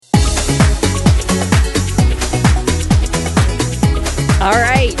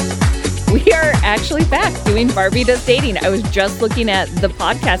actually back doing Barbie Does Dating. I was just looking at the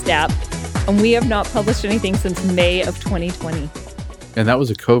podcast app, and we have not published anything since May of 2020. And that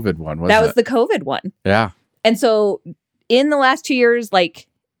was a COVID one, wasn't it? That was the COVID one. Yeah. And so in the last 2 years, like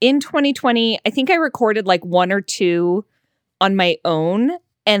in 2020, I think I recorded like 1 or 2 on my own,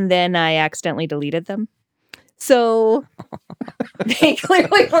 and then I accidentally deleted them. So they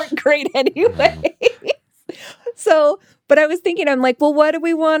clearly weren't great anyway. So, but I was thinking, I'm like, well, what do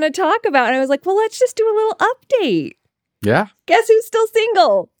we want to talk about? And I was like, well, let's just do a little update. Yeah. Guess who's still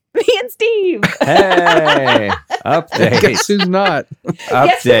single? Me and Steve. Hey, update. Guess who's not?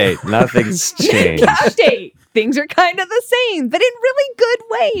 Update. Nothing's changed. Update. Things are kind of the same, but in really good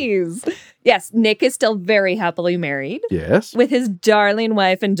ways. Yes, Nick is still very happily married Yes. with his darling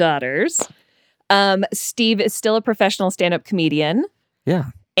wife and daughters. Steve is still a professional stand-up comedian. Yeah.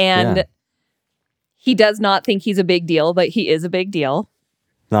 And Yeah. he does not think he's a big deal, but he is a big deal.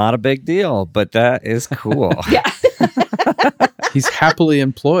 Not a big deal, but that is cool. Yeah. He's happily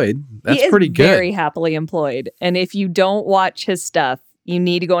employed. That's he is pretty good. very happily employed. And if you don't watch his stuff, you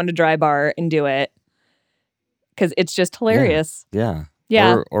need to go into Dry Bar and do it. Because it's just hilarious. Yeah.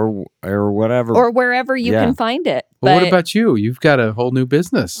 Yeah. Or whatever. Or wherever you Yeah. can find it. Well, what But- about you? You've got a whole new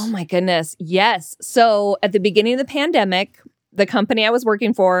business. Oh my goodness. Yes. So at the beginning of the pandemic, the company I was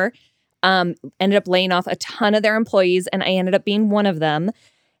working for ended up laying off a ton of their employees, and I ended up being one of them.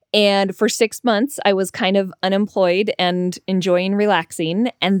 And for 6 months, I was kind of unemployed and enjoying relaxing.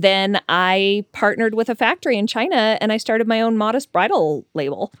 And then I partnered with a factory in China, and I started my own Modest Bridal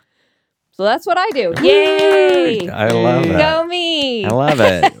label. So that's what I do. Yay! I love that. Go me! I love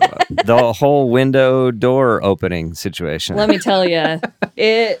it. The whole window door opening situation. Let me tell you,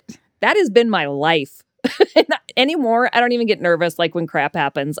 that has been my life. Not anymore, I don't even get nervous like when crap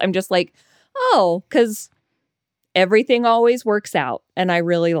happens. I'm just like, oh, because everything always works out, and I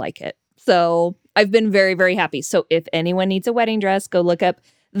really like it. So I've been very, very happy. So if anyone needs a wedding dress, go look up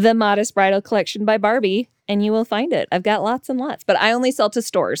the Modest Bridal Collection by Barbie, and you will find it. I've got lots and lots, but I only sell to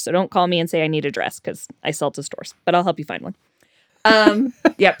stores. So don't call me and say I need a dress because I sell to stores, but I'll help you find one.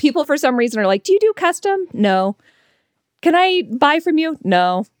 Yeah, people for some reason are like, do you do custom? No. Can I buy from you?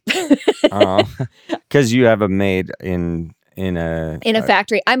 No. Because you have a maid in a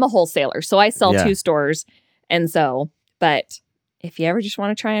factory. I'm a wholesaler, so I sell Yeah. to stores. And so, but if you ever just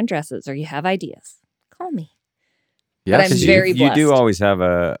want to try on dresses or you have ideas, call me. Yes. But I'm you, very you do blessed. always have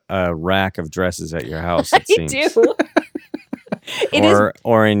a rack of dresses at your house, it I seems. do. It is,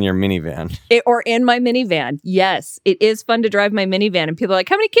 or in your minivan. or in my minivan. Yes, it is fun to drive my minivan. And people are like,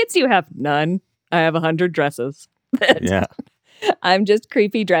 how many kids do you have? None. I have 100 dresses. Yeah. I'm just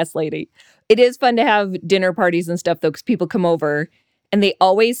creepy dress lady. It is fun to have dinner parties and stuff though, because people come over and they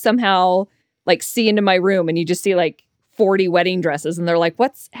always somehow like see into my room, and you just see like 40 wedding dresses, and they're like,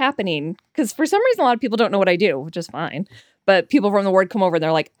 what's happening? Because for some reason, a lot of people don't know what I do, which is fine. But people from the ward come over and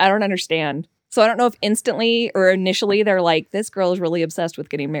they're like, I don't understand. So I don't know if instantly or initially they're like, this girl is really obsessed with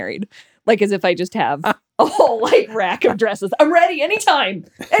getting married. Like as if I just have a whole like rack of dresses. I'm ready anytime.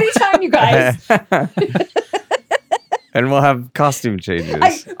 Anytime, you guys. And we'll have costume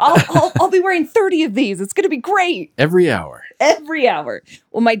changes. I'll be wearing 30 of these. It's going to be great. Every hour. Every hour.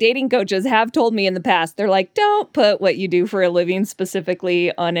 Well, my dating coaches have told me in the past, they're like, don't put what you do for a living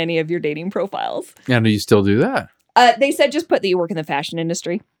specifically on any of your dating profiles. And do you still do that? They said just put that you work in the fashion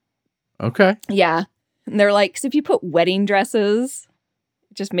industry. Okay. Yeah. And they're like, because if you put wedding dresses,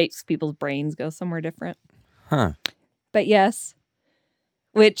 it just makes people's brains go somewhere different. Huh. But yes.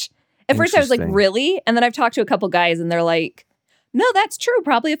 Which at first I was like, Interesting. really? And then I've talked to a couple guys and they're like, no, that's true.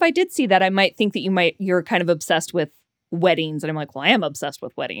 Probably if I did see that, I might think that you're kind of obsessed with weddings. And I'm like, well, I am obsessed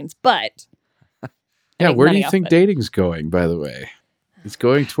with weddings, but Yeah, make where do money you off think it. dating's going, by the way? It's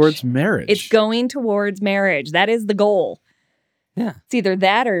going towards marriage. It's going towards marriage. That is the goal. Yeah. It's either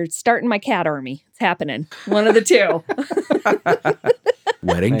that or starting my cat army. It's happening. One of the two.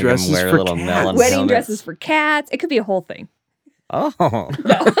 Wedding Make 'em dresses wear for little cats. melon Wedding helmets. dresses for cats. It could be a whole thing. Oh.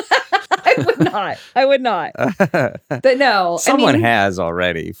 I would not. I would not. But no. Someone I mean, has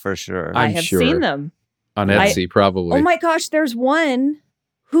already, for sure. I I'm have sure. seen them. On Etsy, probably. Oh my gosh, there's one.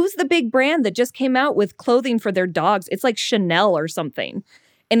 Who's the big brand that just came out with clothing for their dogs? It's like Chanel or something.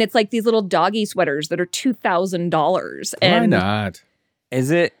 And it's like these little doggy sweaters that are $2,000. Why And not?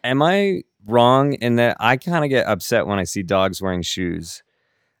 Am I wrong in that I kind of get upset when I see dogs wearing shoes?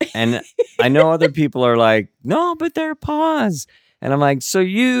 And I know other people are like, no, but they're paws. And I'm like, so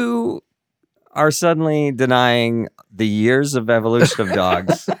you are suddenly denying the years of evolution of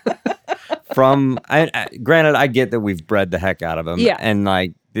dogs from, granted, I get that we've bred the heck out of them. Yeah. And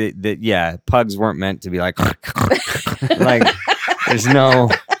like, pugs weren't meant to be like, like, there's no,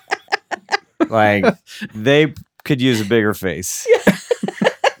 Like they could use a bigger face.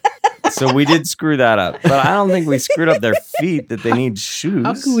 So we did screw that up. But I don't think we screwed up their feet that they need shoes.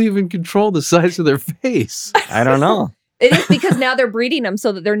 How can we even control the size of their face? I don't know. It is because now they're breeding them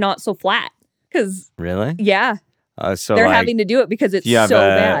so that they're not so flat. Because, Really? yeah, So they're like, having to do it because it's if you have so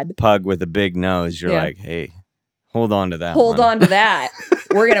a bad. pug with a big nose, you're Yeah. like, hey, hold on to that Hold one. on to that.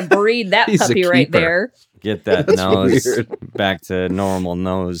 We're going to breed that He's a puppy right keeper. there. Get that That's nose weird. back to normal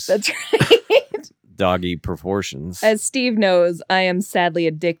nose That's right. doggy proportions. As Steve knows, I am sadly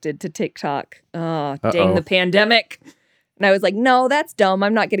addicted to TikTok. Oh, dang Uh-oh. the pandemic. And I was like, no, that's dumb.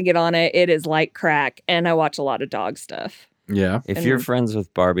 I'm not going to get on it. It is like crack. And I watch a lot of dog stuff. Yeah. If And- you're friends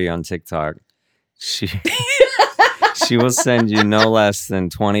with Barbie on TikTok, she will send you no less than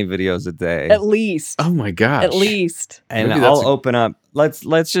 20 videos a day. At least. Oh my gosh. At least. And Maybe I'll that's a- open up. Let's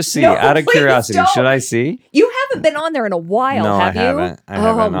just see. No, Out of please curiosity, don't. should I see? You haven't been on there in a while, No, have I you? haven't. I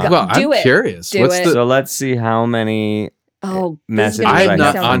Oh, haven't. God. Well, Do I'm it. curious. Do What's it. the? So let's see how many. Oh, Messages this is gonna make I I'm me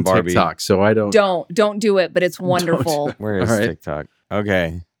have not sound- from on Barbie. TikTok, so I don't. Don't do it, but it's wonderful. Where is All right. TikTok?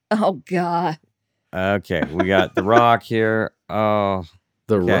 Okay. Oh, God. Okay. We got The Rock here. Oh,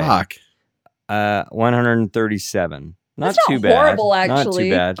 The Okay. Rock. 137. Not That's too not bad. horrible, Not actually.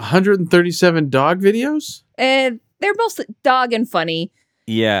 too bad. 137 dog videos. And they're mostly dog and funny.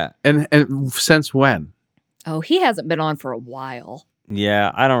 Yeah. And since when? Oh, he hasn't been on for a while.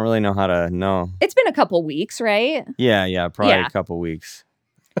 Yeah. I don't really know how to know. It's been a couple weeks, right? Yeah. Probably Yeah. a couple weeks.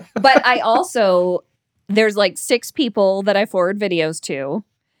 But I also, there's like 6 people that I forward videos to,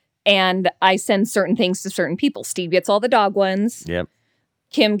 and I send certain things to certain people. Steve gets all the dog ones. Yep.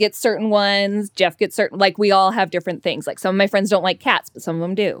 Kim gets certain ones. Jeff gets certain, like we all have different things. Like some of my friends don't like cats, but some of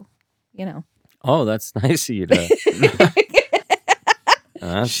them do, you know. Oh, that's nice of you to.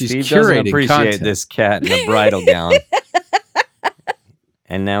 She's Steve doesn't curating appreciate content. this cat in a bridal gown.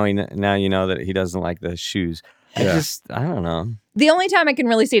 And now now you know that he doesn't like the shoes. Yeah. I don't know. The only time I can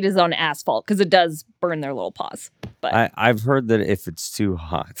really see it is on asphalt because it does burn their little paws. But I've heard that if it's too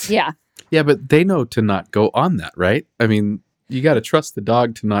hot. yeah, Yeah, but they know to not go on that, right? I mean, you got to trust the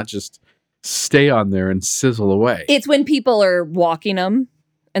dog to not just stay on there and sizzle away. it's when people are walking them,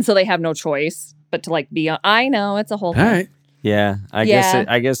 and so they have no choice but to like be on. I know it's a whole All thing. right. Yeah, I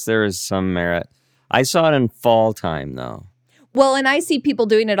guess there is some merit. I saw it in fall time though. Well, and I see people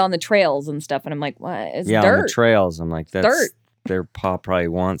doing it on the trails and stuff, and I'm like, what? It's Yeah, on dirt. the trails. I'm like, that's Dirt. their paw probably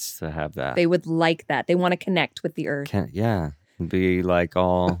wants to have that. They would like that. They want to connect with the earth. Yeah, be like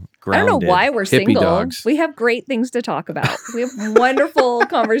all I grounded. don't know why we're Hippie single. dogs. We have great things to talk about. We have wonderful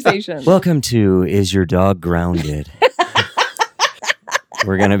conversations. Welcome to Is Your Dog Grounded?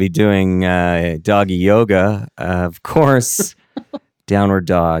 We're going to be doing doggy yoga. Of course, downward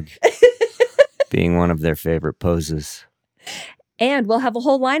dog being one of their favorite poses. And we'll have a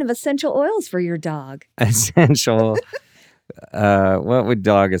whole line of essential oils for your dog. Essential. What would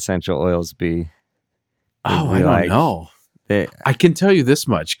dog essential oils be? Oh, Would I we don't know. They, I can tell you this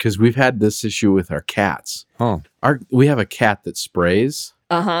much because we've had this issue with our cats. oh, We have a cat that sprays,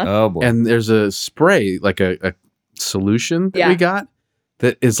 Uh-huh. oh boy. and there's a spray, like a solution that Yeah. we got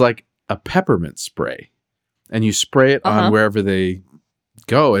that is like a peppermint spray. And you spray it Uh-huh. on wherever they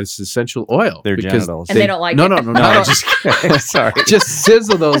go. It's essential oil. Their because genitals. And they don't like no, it. No, no, no, no. I'm just kidding. Sorry. Just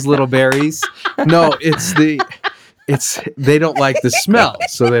sizzle those little berries. No, they don't like the smell,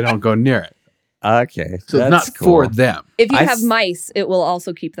 so they don't go near it. Okay. So that's it's not cool. for them. If you I have s- mice, it will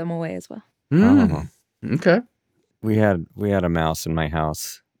also keep them away as well. Mm, Oh. okay. We had a mouse in my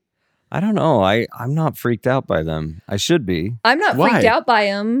house. I don't know. I'm not freaked out by them. I should be. I'm not Why? freaked out by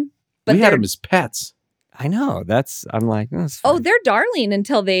them, but We had they're them as pets. I know. I'm like, that's oh, fine. they're darling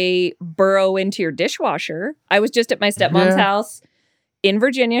until they burrow into your dishwasher. I was just at my stepmom's Yeah. house in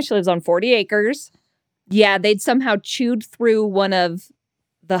Virginia. She lives on 40 acres. Yeah, they'd somehow chewed through one of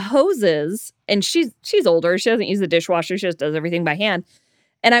the hoses, and she's older. She doesn't use the dishwasher. She just does everything by hand.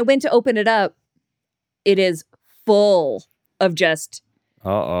 And I went to open it up. It is full of just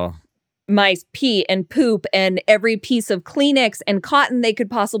Uh-oh. mice pee and poop and every piece of Kleenex and cotton they could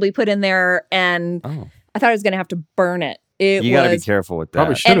possibly put in there. And Oh. I thought I was going to have to burn it. It You got to be was careful with that.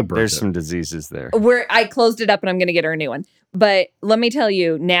 Probably should have burned There's it. some diseases there. where I closed it up and I'm going to get her a new one. But let me tell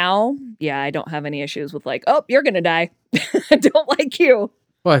you now, yeah, I don't have any issues with like, oh, you're going to die. I don't like you.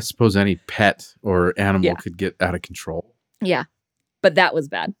 Well, I suppose any pet or animal Yeah. could get out of control. Yeah. But that was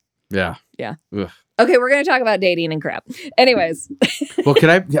bad. Yeah. Yeah. Ugh. Okay, we're going to talk about dating and crap. Anyways, Well,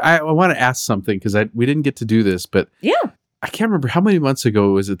 I want to ask something because we didn't get to do this, but yeah. I can't remember how many months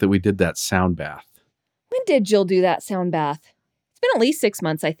ago was it that we did that sound bath. When did Jill do that sound bath? It's been at least 6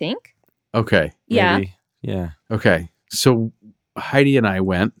 months, I think. Okay. Yeah. Maybe. Yeah. Okay. So Heidi and I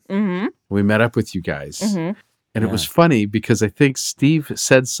went. Mm-hmm. We met up with you guys. Mm-hmm. And it was funny because I think Steve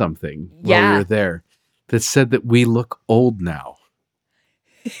said something while we were there that said that we look old now.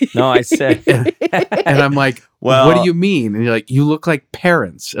 No, I said, And I'm like, well, what do you mean? And you're like, you look like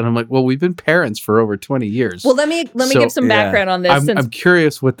parents. And I'm like, well, we've been parents for over 20 years. Well, let me So, give some background on this. I'm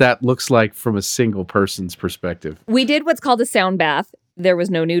curious what that looks like from a single person's perspective. We did what's called a sound bath. There was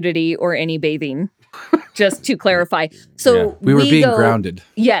no nudity or any bathing, just to clarify. So We were being go, grounded.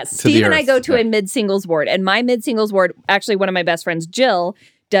 Yes. to Steve the and I earth. go to a mid-singles ward. And my mid-singles ward, actually one of my best friends, Jill,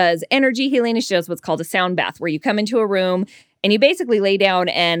 does energy healing. And she does what's called a sound bath, where you come into a room and you basically lay down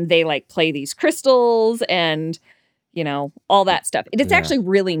and they like play these crystals and, you know, all that stuff. It's actually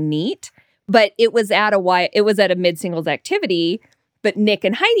really neat. But it was at a mid-singles activity. But Nick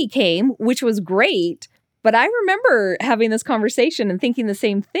and Heidi came, which was great. But I remember having this conversation and thinking the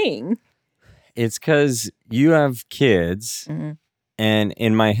same thing. it's because you have kids. Mm-hmm. And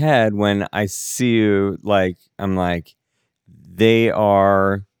in my head, when I see you, like, I'm like, they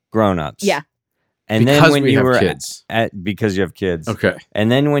are grown-ups. Yeah. And because then when we you have were kids. because you have kids. Okay.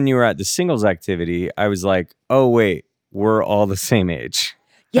 And then when you were at the singles activity, I was like, oh, wait, we're all the same age.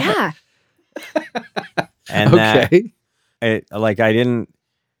 Yeah. And Okay. I didn't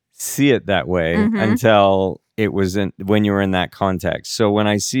see it that way Mhm. until it was when you were in that context. So when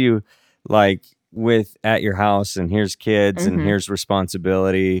I see you like at your house and here's kids and Mhm. here's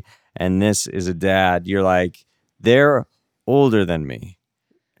responsibility and this is a dad, you're like, they're older than me.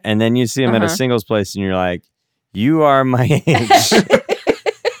 And then you see them at a Uh-huh. singles place and you're like, you are my age.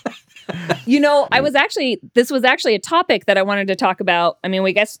 You know, this was actually a topic that I wanted to talk about. I mean,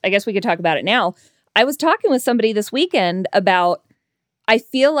 I guess we could talk about it now. I was talking with somebody this weekend about, I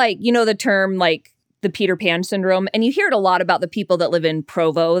feel like, you know, the term like the Peter Pan syndrome, and you hear it a lot about the people that live in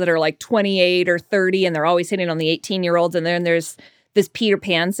Provo that are like 28 or 30 and they're always hitting on the 18-year-olds. And then there's this Peter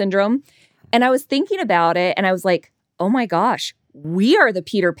Pan syndrome. And I was thinking about it and I was like, oh my gosh, we are the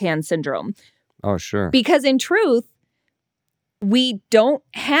Peter Pan syndrome. Oh, sure. Because in truth, we don't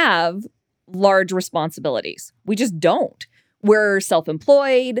have large responsibilities. We just don't. We're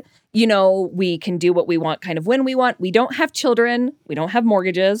self-employed. You know, we can do what we want kind of when we want. We don't have children. We don't have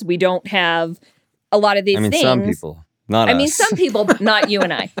mortgages. We don't have a lot of these things. Some people, not us. I mean, some people, but not you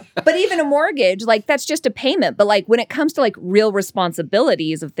and I. But even a mortgage, like that's just a payment. But like when it comes to like real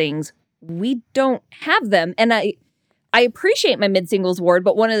responsibilities of things, we don't have them. And I appreciate my mid-singles ward,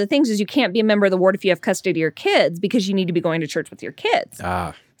 but one of the things is you can't be a member of the ward if you have custody of your kids because you need to be going to church with your kids.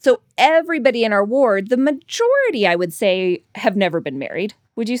 Ah. So everybody in our ward, the majority, I would say, have never been married.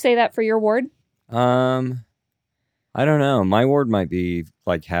 Would you say that for your ward? I don't know. My ward might be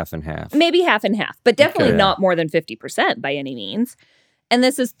like half and half. Maybe half and half, but definitely Okay. not more than 50% by any means. And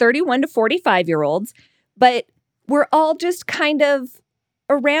this is 31 to 45-year-olds, but we're all just kind of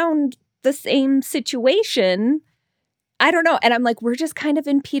around the same situation. I don't know. And I'm like, we're just kind of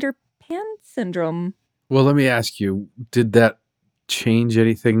in Peter Pan syndrome. Well, let me ask you, did that change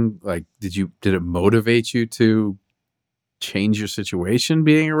anything? Like, did it motivate you to change your situation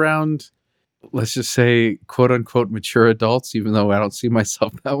being around, let's just say, quote unquote, mature adults, even though I don't see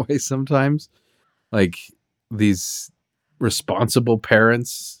myself that way sometimes? Like these responsible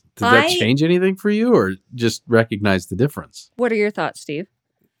parents, did that change anything for you or just recognize the difference? What are your thoughts, Steve?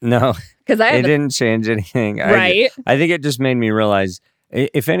 No, Because I it have didn't change anything. right. I think it just made me realize,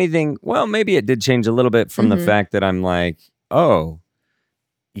 if anything, well, maybe it did change a little bit from the Mhm. fact that I'm like, oh,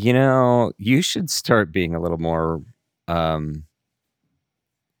 you know, you should start being a little more, I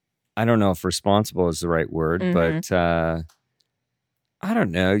don't know if responsible is the right word, Mhm. but I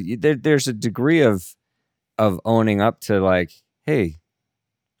don't know. There's a degree of owning up to like, hey,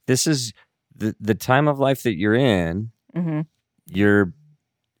 this is the time of life that you're in. Mhm. You're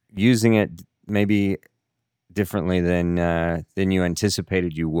using it maybe differently than you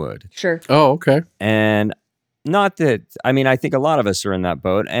anticipated you would. Sure. Oh, okay. And not that, I mean, I think a lot of us are in that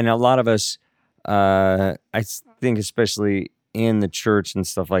boat, and a lot of us, I think, especially in the church and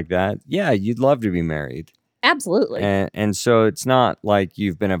stuff like that. Yeah, you'd love to be married, Absolutely. and so it's not like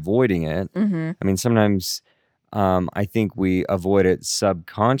you've been avoiding it. Mm-hmm. I mean, sometimes I think we avoid it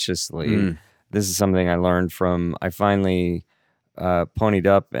subconsciously. Mm. This is something I learned from. I finally ponied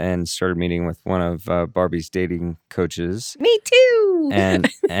up and started meeting with one of Barbie's dating coaches, Me too. and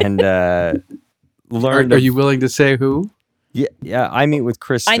learned. Are you willing to say who? Yeah. I meet with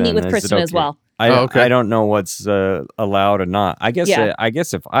Kristen. I meet with Is it Kristen as okay? well. Okay. I don't know what's allowed or not. I guess Yeah. I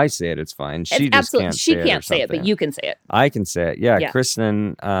guess if I say it, it's fine. She It's just can't. She say can't it, say it, but something. you can say it. I can say it. Yeah, Yeah.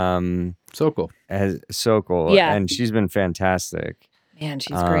 Kristen So cool. has so cool. Yeah. And she's been fantastic. Man,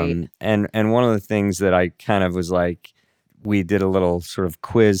 she's great. And one of the things that I kind of was like, we did a little sort of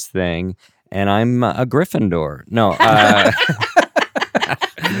quiz thing, and I'm a Gryffindor. No, I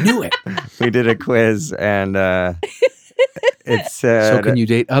knew it. we did a quiz, and it said, So can you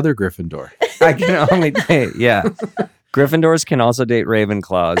date other Gryffindor? I can only date, yeah. Gryffindors can also date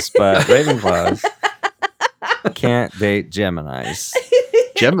Ravenclaws, but Ravenclaws can't date Geminis.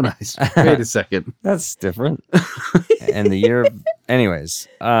 Geminis. Wait a second. That's different. And the year, anyways.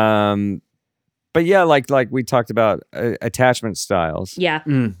 But yeah, like we talked about attachment styles, Yeah.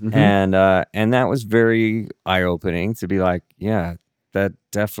 Mm-hmm. and that was very eye opening to be like, yeah, that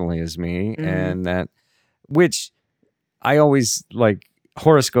definitely is me, Mhm. and that, which I always like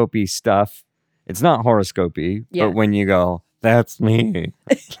horoscopy stuff. It's not horoscopy, Yeah. but when you go, that's me,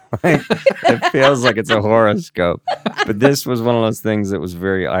 like, it feels like it's a horoscope. But this was one of those things that was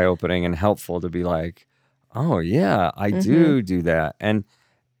very eye opening and helpful to be like, oh yeah, I do that. And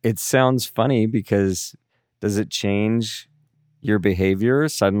it sounds funny because does it change your behavior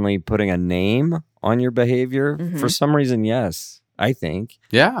suddenly putting a name on your behavior? For some reason, yes, I think.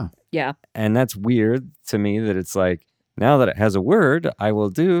 Yeah. Yeah. And that's weird to me that it's like, now that it has a word, I will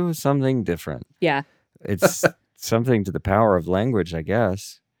do something different. Yeah. It's something to the power of language, I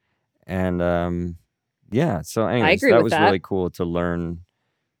guess. And yeah, so anyways, agree that with was that. really cool to learn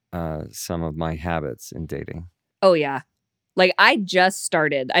some of my habits in dating. Oh, yeah. Like I just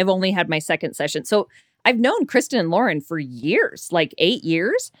started. I've only had my second session. So I've known Kristen and Lauren for years, like 8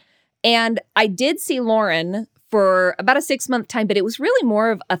 years. And I did see Lauren for about a 6-month time, but it was really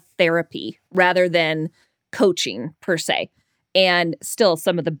more of a therapy rather than coaching per se. And still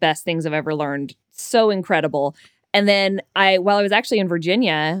some of the best things I've ever learned. So incredible. And then while I was actually in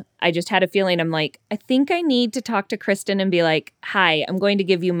Virginia, I just had a feeling, I'm like, I think I need to talk to Kristen and be like, hi, I'm going to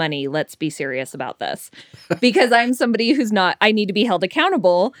give you money. Let's be serious about this. Because I'm somebody who's not, I need to be held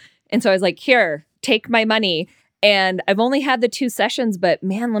accountable. And so I was like, here, take my money. And I've only had the 2 sessions, but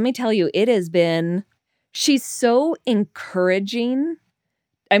man, let me tell you, it has been, she's so encouraging.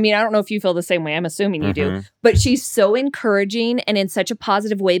 I mean, I don't know if you feel the same way. I'm assuming you do. But she's so encouraging and in such a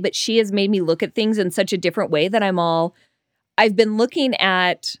positive way. But she has made me look at things in such a different way that I've been looking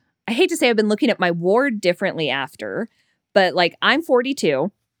at, I hate to say I've been looking at my ward differently after. But like I'm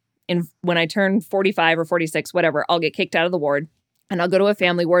 42. And when I turn 45 or 46, whatever, I'll get kicked out of the ward. And I'll go to a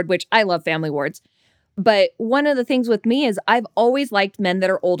family ward, which I love family wards. But one of the things with me is I've always liked men that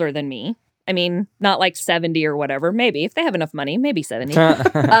are older than me. I mean, not like 70 or whatever. Maybe if they have enough money, maybe 70.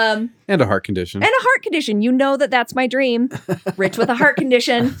 And a heart condition. And a heart condition. You know that's my dream. Rich with a heart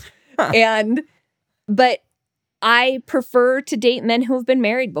condition. But I prefer to date men who have been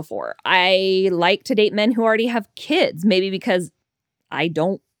married before. I like to date men who already have kids, maybe because I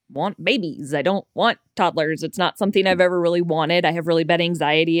don't want babies. I don't want toddlers. It's not something I've ever really wanted. I have really bad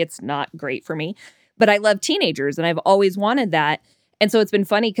anxiety. It's not great for me. But I love teenagers and I've always wanted that. And so it's been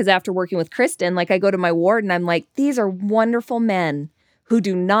funny because after working with Kristen, like I go to my ward and I'm like, these are wonderful men who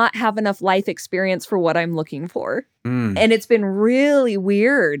do not have enough life experience for what I'm looking for. And it's been really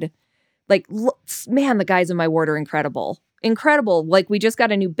weird. Like, man, the guys in my ward are incredible. Incredible. Like we just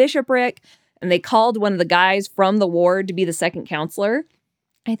got a new bishopric and they called one of the guys from the ward to be the second counselor.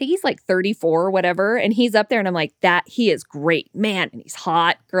 I think he's like 34 or whatever. And he's up there and I'm like, he is great, man. And he's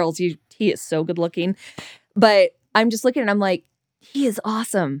hot. Girls, he is so good looking. But I'm just looking and I'm like, he is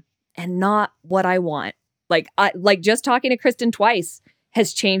awesome and not what I want. Like just talking to Kristen twice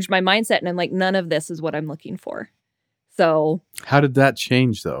has changed my mindset. And I'm like, none of this is what I'm looking for. So how did that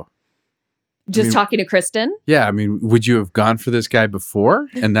change though? Just talking to Kristen? Yeah. I mean, would you have gone for this guy before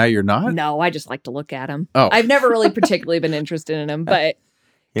and now you're not? No, I just like to look at him. Oh. I've never really particularly been interested in him, but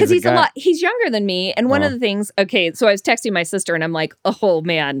because he's younger than me. And one of the things, okay, so I was texting my sister and I'm like, oh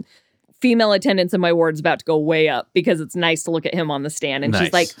man, female attendance in my ward's about to go way up because it's nice to look at him on the stand. And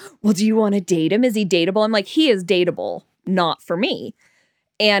she's like, well, do you want to date him? Is he dateable? I'm like, he is dateable, not for me.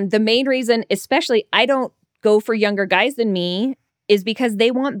 And the main reason, especially, I don't go for younger guys than me is because they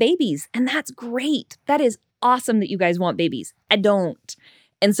want babies. And that's great. That is awesome that you guys want babies. I don't.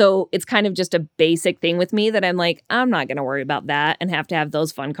 And so it's kind of just a basic thing with me that I'm like, I'm not going to worry about that and have to have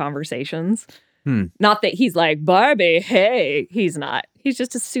those fun conversations. Not that he's like, Barbie, hey, he's not. He's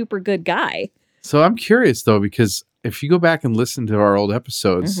just a super good guy. So I'm curious though, because if you go back and listen to our old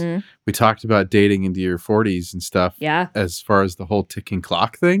episodes, we talked about dating into your 40s and stuff. Yeah. As far as the whole ticking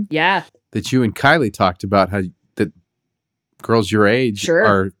clock thing. Yeah. That you and Kylie talked about how that girls your age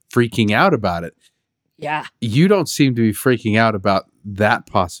are freaking out about it. Yeah. You don't seem to be freaking out about that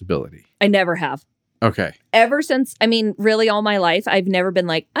possibility. I never have. Okay. Ever since, I mean, really all my life, I've never been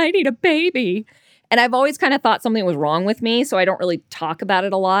like, I need a baby. And I've always kind of thought something was wrong with me. So I don't really talk about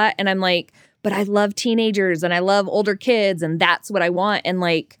it a lot. And I'm like, but I love teenagers and I love older kids and that's what I want. And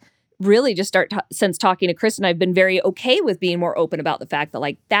like really just since talking to Kristen, I've been very okay with being more open about the fact that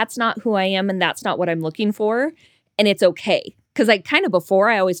like, that's not who I am and that's not what I'm looking for. And it's okay. Cause I kind of before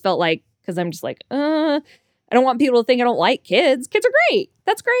I always felt like, cause I'm just like, I don't want people to think I don't like kids. Kids are great.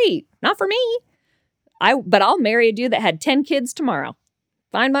 That's great. Not for me. But I'll marry a dude that had 10 kids tomorrow.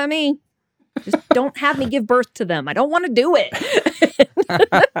 Fine by me. Just don't have me give birth to them. I don't want to do it.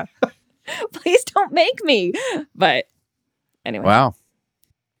 Please don't make me. But anyway. Wow.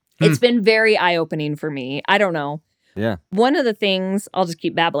 It's been very eye-opening for me. I don't know. Yeah. One of the things, I'll just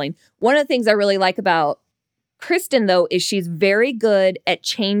keep babbling. One of the things I really like about Kristen, though, is she's very good at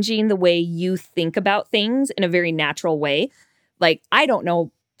changing the way you think about things in a very natural way. Like, I don't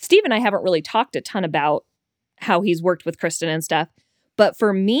know. Steve and I haven't really talked a ton about how he's worked with Kristen and stuff. But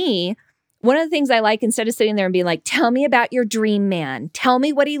for me, one of the things I like, instead of sitting there and being like, tell me about your dream man. Tell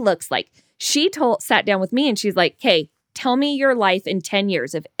me what he looks like. She sat down with me and she's like, okay, tell me your life in 10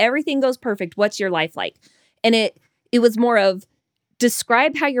 years. If everything goes perfect, what's your life like? And it was more of,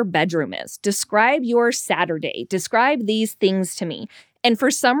 describe how your bedroom is. Describe your Saturday. Describe these things to me. And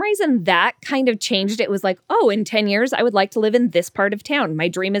for some reason, that kind of changed. It was like, oh, in 10 years, I would like to live in this part of town. My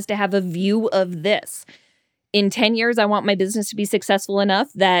dream is to have a view of this. In 10 years, I want my business to be successful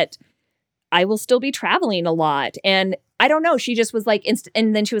enough that I will still be traveling a lot. And I don't know. She just was like,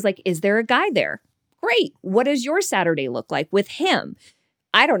 and then she was like, is there a guy there? Great. What does your Saturday look like with him?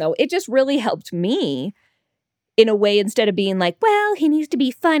 I don't know. It just really helped me in a way, instead of being like, well, he needs to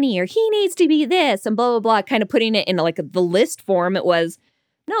be funny or he needs to be this and blah, blah, blah, kind of putting it in like the list form. It was,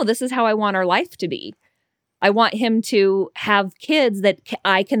 no, this is how I want our life to be. I want him to have kids that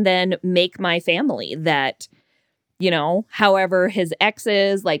I can then make my family, that, you know, however his ex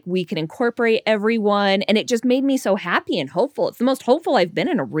is, like we can incorporate everyone. And it just made me so happy and hopeful. It's the most hopeful I've been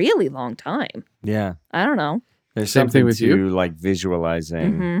in a really long time. Yeah. I don't know. There's Same thing something with to you? like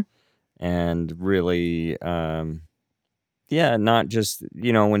visualizing and really, not just,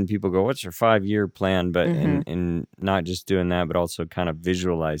 when people go, what's your 5-year plan? But in not just doing that, but also kind of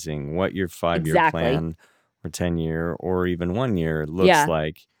visualizing what your 5-year Exactly. plan or 10-year or even 1 year looks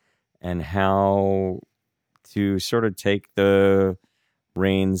like, and how to sort of take the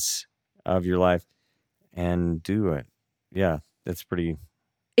reins of your life and do it. Yeah, that's pretty.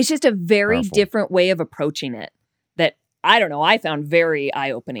 It's just a very Powerful. different way of approaching it that, I don't know, I found very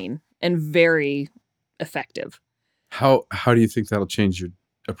eye-opening and very effective. How do you think that'll change your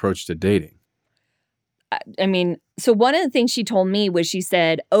approach to dating? I mean, so one of the things she told me was, she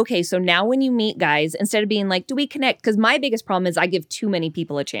said, okay, so now when you meet guys, instead of being like, do we connect? Because my biggest problem is I give too many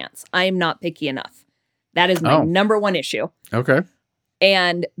people a chance. I am not picky enough. That is my number one issue. Okay.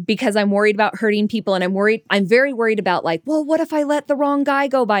 And because I'm worried about hurting people, and I'm very worried about like, well, what if I let the wrong guy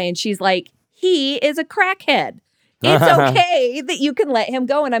go by? And she's like, he is a crackhead. It's okay that you can let him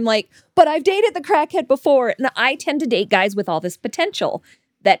go. And I'm like, but I've dated the crackhead before. And I tend to date guys with all this potential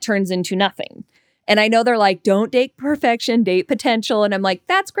that turns into nothing. And I know they're like, don't date perfection, date potential. And I'm like,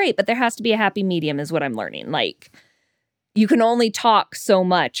 that's great, but there has to be a happy medium is what I'm learning. Like, you can only talk so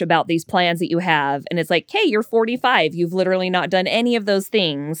much about these plans that you have. And it's like, hey, you're 45. You've literally not done any of those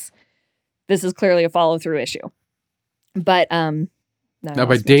things. This is clearly a follow-through issue. But now,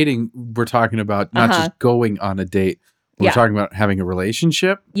 by dating, we're talking about not just going on a date. We're talking about having a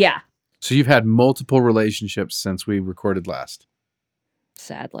relationship. Yeah. So you've had multiple relationships since we recorded last.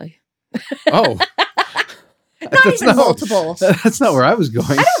 Sadly. Oh. Not even multiple. That's not where I was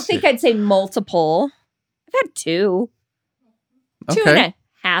going. I don't think I'd say multiple. I've had two. Okay.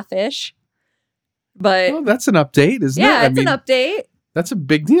 2.5-ish. But Well, that's an update, isn't it? yeah, it's an update. That's a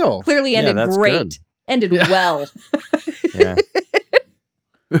big deal. Clearly ended that's great. good. Ended well. Yeah.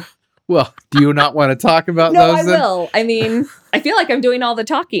 Well, do you not want to talk about No, those I then? will. I mean, I feel like I'm doing all the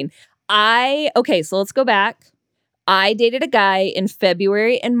talking. Okay, so let's go back. I dated a guy in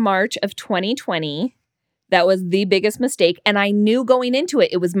February and March of 2020. That was the biggest mistake. And I knew going into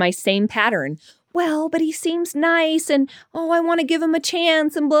it, it was my same pattern. Well, but he seems nice and, I want to give him a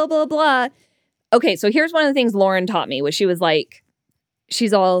chance and blah, blah, blah. Okay, so here's one of the things Lauren taught me, was she was like,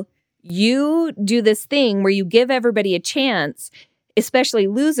 she's all, you do this thing where you give everybody a chance, especially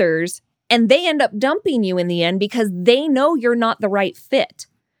losers, and they end up dumping you in the end because they know you're not the right fit.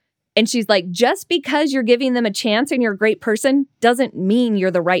 And she's like, just because you're giving them a chance and you're a great person doesn't mean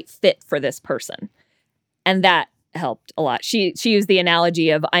you're the right fit for this person. And that helped a lot. She used the analogy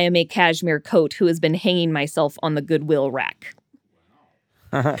of, I am a cashmere coat who has been hanging myself on the Goodwill rack.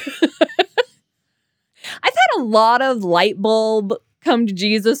 I've had a lot of light bulb come to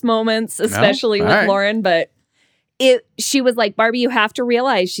Jesus moments, especially with All right. Lauren, but she was like, Barbie, you have to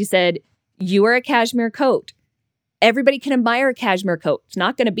realize, she said, you are a cashmere coat. Everybody can admire a cashmere coat. It's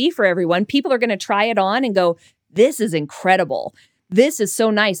not going to be for everyone. People are going to try it on and go, this is incredible. This is so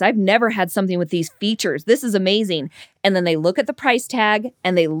nice. I've never had something with these features. This is amazing. And then they look at the price tag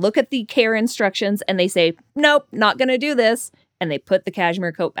and they look at the care instructions and they say, nope, not going to do this. And they put the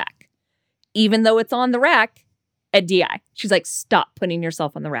cashmere coat back, even though it's on the rack at DI. She's like, stop putting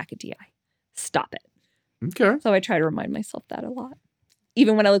yourself on the rack at DI. Stop it. Okay. So I try to remind myself that a lot.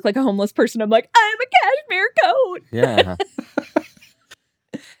 Even when I look like a homeless person, I'm like, I'm a cashmere coat. Yeah.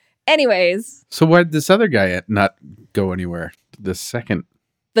 Anyways. So why did this other guy not go anywhere? The second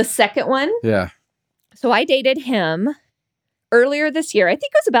one? Yeah. So I dated him earlier this year. I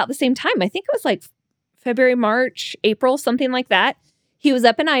think it was about the same time. I think it was like February, March, April, something like that. He was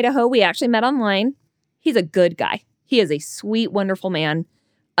up in Idaho. We actually met online. He's a good guy. He is a sweet, wonderful man.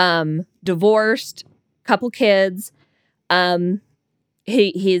 Divorced, couple kids.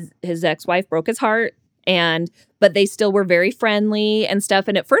 His ex-wife broke his heart, but they still were very friendly and stuff.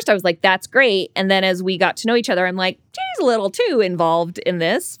 And at first I was like, that's great. And then as we got to know each other, I'm like, she's a little too involved in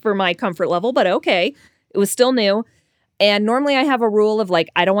this for my comfort level, but okay. It was still new. And normally I have a rule of like,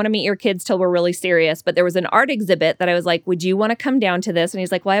 I don't want to meet your kids till we're really serious. But there was an art exhibit that I was like, would you want to come down to this? And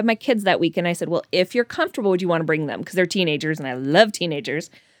he's like, well, I have my kids that week. And I said, well, if you're comfortable, would you want to bring them? Because they're teenagers and I love teenagers.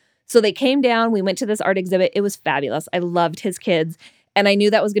 So they came down. We went to this art exhibit. It was fabulous. I loved his kids. And I knew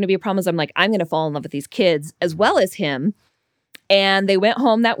that was going to be a problem. So I'm like, I'm going to fall in love with these kids as well as him. And they went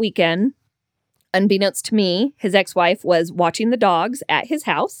home that weekend. Unbeknownst to me, his ex-wife was watching the dogs at his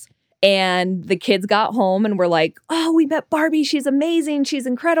house. And the kids got home and were like, oh, we met Barbie. She's amazing. She's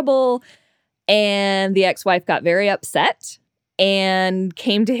incredible. And the ex-wife got very upset and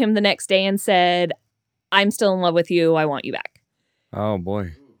came to him the next day and said, I'm still in love with you. I want you back. Oh,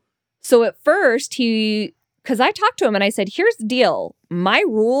 boy. So at first because I talked to him and I said, here's the deal. My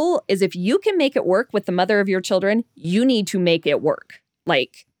rule is if you can make it work with the mother of your children, you need to make it work.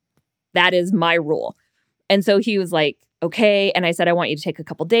 Like, that is my rule. And so he was like, okay. And I said, I want you to take a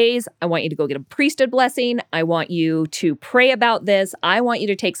couple days. I want you to go get a priesthood blessing. I want you to pray about this. I want you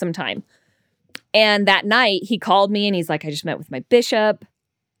to take some time. And that night he called me and he's like, I just met with my bishop.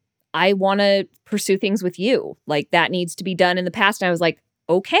 I want to pursue things with you. Like, that needs to be done in the past. And I was like,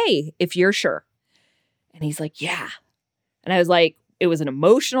 okay, if you're sure. And he's like, yeah. And I was like, it was an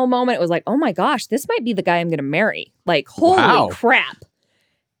emotional moment. It was like, oh my gosh, this might be the guy I'm going to marry. Like, holy crap.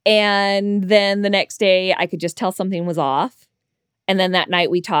 And then the next day I could just tell something was off. And then that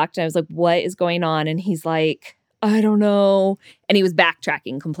night we talked and I was like, what is going on? And he's like, I don't know. And he was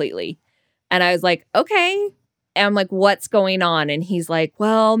backtracking completely. And I was like, okay. And I'm like, what's going on? And he's like,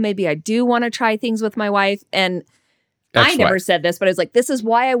 well, maybe I do want to try things with my wife. And I never said this, but I was like, this is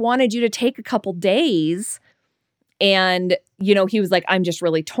why I wanted you to take a couple days. And, he was like, I'm just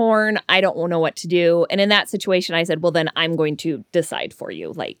really torn. I don't know what to do. And in that situation, I said, well, then I'm going to decide for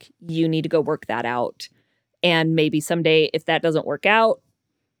you. Like, you need to go work that out. And maybe someday, if that doesn't work out,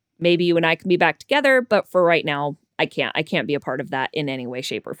 maybe you and I can be back together. But for right now, I can't be a part of that in any way,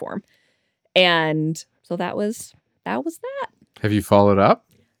 shape, or form. And so that was that. Have you followed up?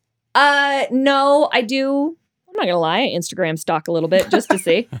 No, I do. I'm not going to lie. I Instagram stalk a little bit just to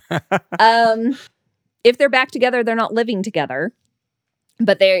see. If they're back together, they're not living together.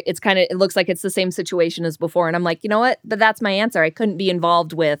 But it looks like it's the same situation as before. And I'm like, you know what? But that's my answer. I couldn't be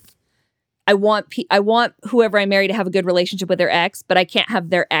involved with, I want whoever I marry to have a good relationship with their ex, but I can't have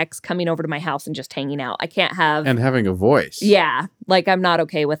their ex coming over to my house and just hanging out. I can't have. And having a voice. Yeah. Like, I'm not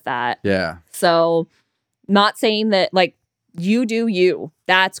okay with that. Yeah. So not saying that, like, you do you.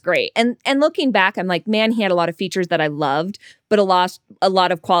 That's great. And looking back, I'm like, man, he had a lot of features that I loved, but a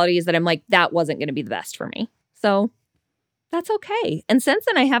lot of qualities that I'm like, that wasn't going to be the best for me. So that's okay. And since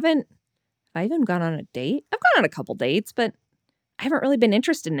then, I haven't gone on a date. I've gone on a couple dates, but I haven't really been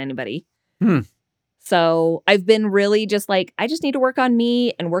interested in anybody. So I've been really just like, I just need to work on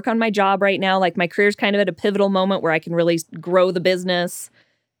me and work on my job right now. Like, my career's kind of at a pivotal moment where I can really grow the business.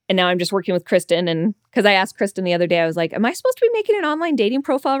 And now I'm just working with Kristen. And because I asked Kristen the other day, I was like, am I supposed to be making an online dating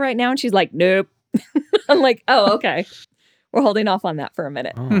profile right now? And she's like, nope. I'm like, oh, okay. We're holding off on that for a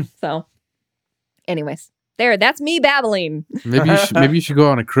minute. So anyways, that's me babbling. Maybe you should go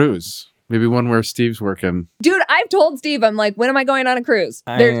on a cruise. Maybe one where Steve's working. Dude, I've told Steve, I'm like, when am I going on a cruise?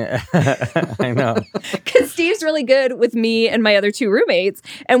 I know. Because Steve's really good with me and my other two roommates.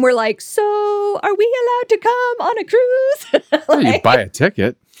 And we're like, so are we allowed to come on a cruise? Well, you buy a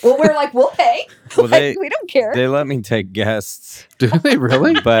ticket. Well, we're like, we'll pay. Well, we don't care. They let me take guests. Do they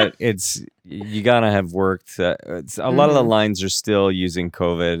really? But you gotta have worked. A lot of the lines are still using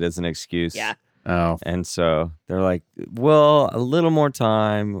COVID as an excuse. Yeah. Oh, And so they're like, well, a little more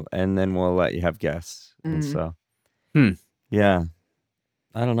time and then we'll let you have guests. And Mm. so, Hmm. yeah,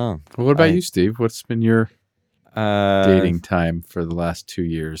 I don't know. well, what about I- you, Steve? What's been your dating time for the last 2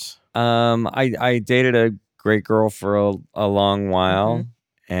 years? I dated a great girl for a long while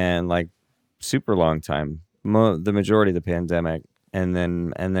and like super long time, the majority of the pandemic. And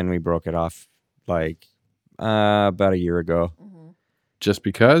then we broke it off like about a year ago. Just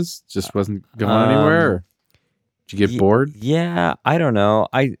because? Just wasn't going anywhere? Or did you get bored? Yeah, I don't know.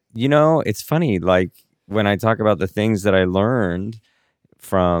 It's funny. Like when I talk about the things that I learned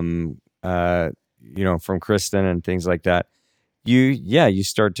from, from Kristen and things like that, you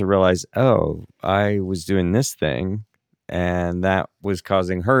start to realize, oh, I was doing this thing, and that was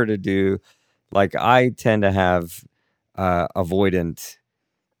causing her to do. Like I tend to have avoidant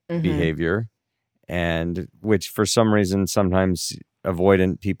behavior, and which for some reason sometimes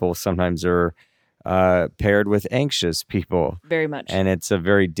avoidant people sometimes are paired with anxious people. Very much. And it's a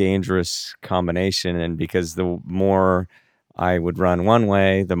very dangerous combination. And because the more I would run one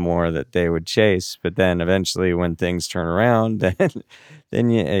way, the more that they would chase. But then eventually when things turn around, then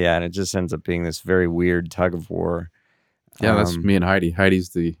and it just ends up being this very weird tug of war. Yeah, that's me and Heidi. Heidi's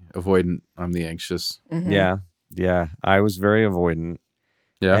the avoidant. I'm the anxious. Yeah. I was very avoidant.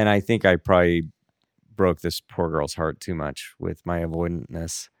 Yeah. And I think I probably broke this poor girl's heart too much with my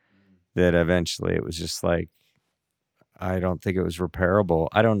avoidantness, that eventually it was just like, I don't think it was repairable.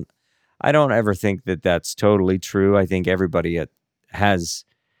 I don't ever think that that's totally true. I think everybody has,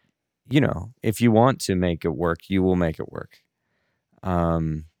 if you want to make it work, you will make it work.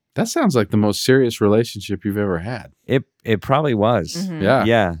 That sounds like the most serious relationship you've ever had. It probably was.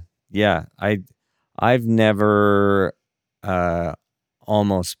 Yeah. I've never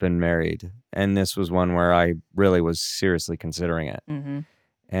almost been married, and this was one where I really was seriously considering it,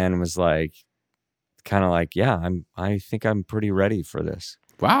 and was like, kind of like, yeah, I think I'm pretty ready for this.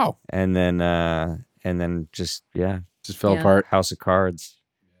 Wow. And then just fell apart. House of Cards.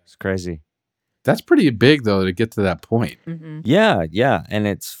 It's crazy. That's pretty big though to get to that point. Yeah,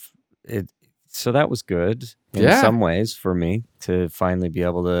 and so that was good in some ways for me to finally be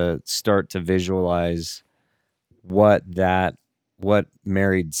able to start to visualize what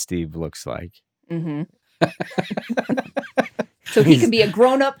married Steve looks like. So he can be a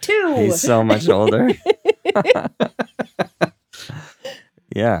grown up too. He's so much older.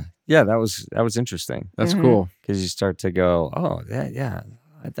 Yeah, that was interesting. That's cool. Because you start to go, oh,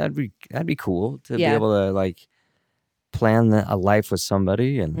 that'd be cool to be able to like plan a life with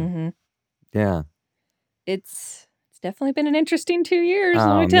somebody, and it's definitely been an interesting 2 years. Oh,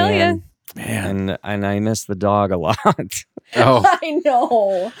 let me tell you, man. And I miss the dog a lot. Oh, I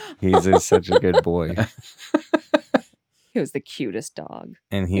know. He's such a good boy, He was the cutest dog,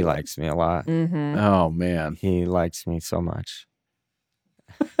 and he likes me a lot. oh man. He likes me so much.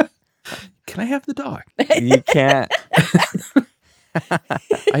 Can I have the dog? You can't.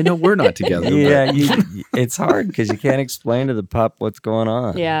 I know we're not together. Yeah, it's hard because you can't explain to the pup what's going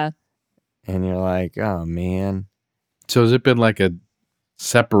on. Yeah. And you're like, oh man. So has it been like a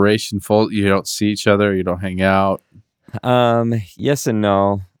separation? Full? You don't see each other. You don't hang out. Yes and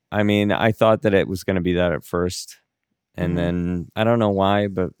no. I mean, I thought that it was going to be that at first, and then I don't know why,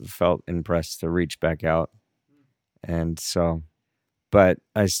 but felt impressed to reach back out, and so, but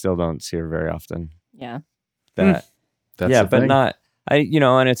I still don't see her very often. Yeah. That's yeah, the but thing. not.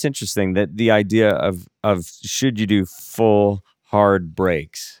 And it's interesting that the idea of should you do full hard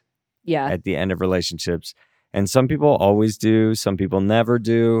breaks Yeah. at the end of relationships, and some people always do, some people never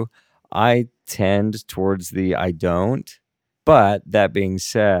do. I tend towards the I don't. But that being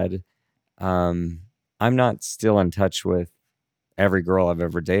said, I'm not still in touch with every girl I've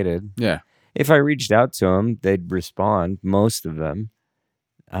ever dated. Yeah. If I reached out to them, they'd respond, most of them.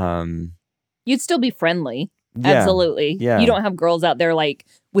 You'd still be friendly. Yeah, Absolutely. yeah. You don't have girls out there like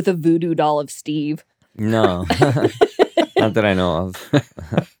with a voodoo doll of Steve. No, not that I know of.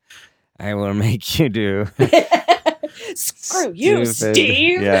 I will make you do. Screw you, Stupid.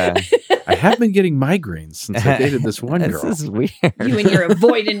 Steve. Yeah. I have been getting migraines since I dated this one This girl. is weird. You and your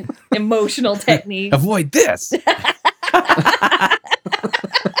avoidant emotional technique. Avoid this.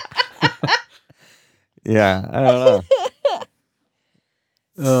 Yeah, I don't know.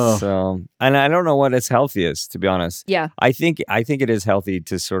 Oh. So, and I don't know what is healthiest, to be honest. Yeah. I think it is healthy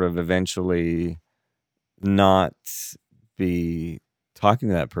to sort of eventually not be talking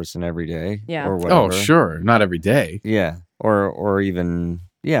to that person every day. Yeah. Or whatever. Oh, sure. Not every day. Yeah. Or even,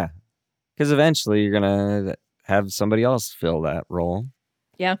 yeah. Because eventually you're gonna have somebody else fill that role.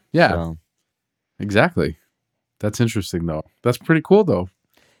 Yeah, So, exactly. That's interesting, though. That's pretty cool, though.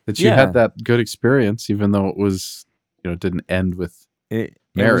 that you Yeah. had that good experience, even though it was, it didn't end with It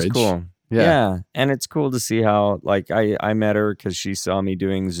marriage. was cool. Yeah. Yeah. And it's cool to see how, like, I met her because she saw me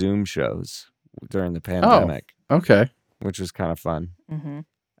doing Zoom shows during the pandemic, Okay. which was kind of fun. Mm-hmm.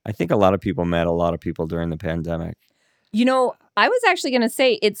 I think a lot of people met a lot of people during the pandemic. I was actually going to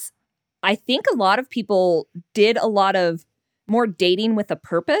say I think a lot of people did a lot of more dating with a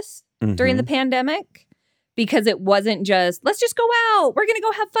purpose during the pandemic, because it wasn't just, let's just go out, we're going to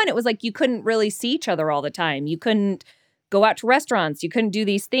go have fun. It was like you couldn't really see each other all the time. You couldn't go out to restaurants. You couldn't do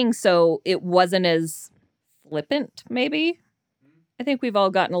these things. So it wasn't as flippant, maybe. I think we've all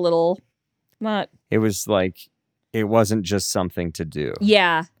gotten a little not. It was like, it wasn't just something to do.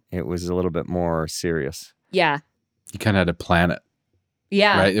 Yeah. It was a little bit more serious. Yeah. You kind of had to plan it,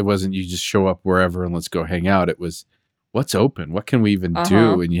 Yeah. right? It wasn't you just show up wherever and let's go hang out. It was, what's open? What can we even Uh-huh.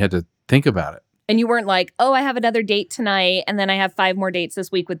 do? And you had to think about it. And you weren't like, oh, I have another date tonight, and then I have 5 more dates this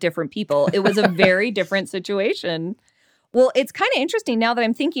week with different people. It was a very different situation. Well, it's kind of interesting now that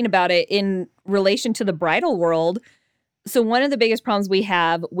I'm thinking about it in relation to the bridal world. So one of the biggest problems we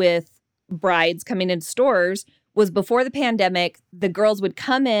have with brides coming into stores was before the pandemic, the girls would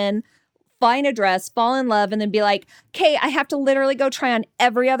come in, find a dress, fall in love, and then be like, okay, I have to literally go try on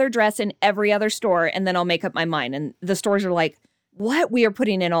every other dress in every other store, and then I'll make up my mind. And the stores are like, what? We are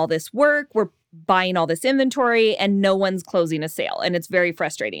putting in all this work. We're buying all this inventory, and no one's closing a sale. And it's very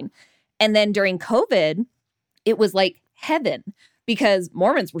frustrating. And then during COVID, it was like heaven, because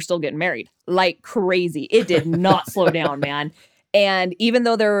Mormons were still getting married like crazy. It did not slow down, man. And even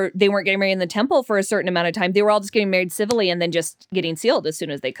though they weren't getting married in the temple for a certain amount of time, they were all just getting married civilly and then just getting sealed as soon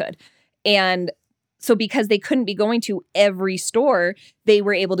as they could. And so because they couldn't be going to every store, they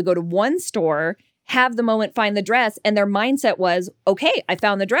were able to go to one store, have the moment, find the dress, and their mindset was, okay, I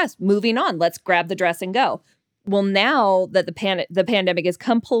found the dress, moving on, let's grab the dress and go. Well, now that the pandemic is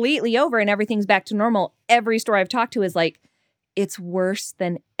completely over and everything's back to normal, every store I've talked to is like, it's worse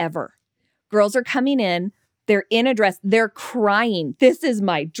than ever. Girls are coming in, they're in a dress, they're crying. This is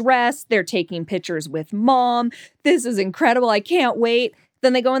my dress. They're taking pictures with mom. This is incredible. I can't wait.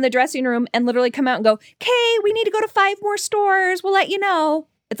 Then they go in the dressing room and literally come out and go, okay, we need to go to 5 more stores. We'll let you know.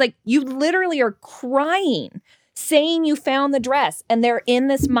 It's like you literally are crying, saying you found the dress. And they're in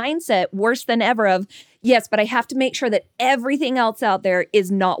this mindset worse than ever of, yes, but I have to make sure that everything else out there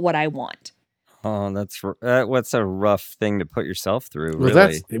is not what I want. Oh, what's a rough thing to put yourself through, Well,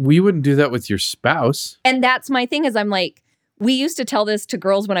 really. we wouldn't do that with your spouse. And that's my thing is I'm like, we used to tell this to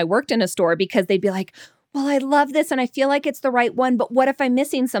girls when I worked in a store because they'd be like, well, I love this and I feel like it's the right one, but what if I'm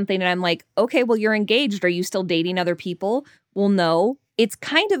missing something? And I'm like, okay, well, you're engaged. Are you still dating other people? Well, no. It's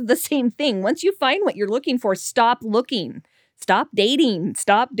kind of the same thing. Once you find what you're looking for, stop looking, stop dating,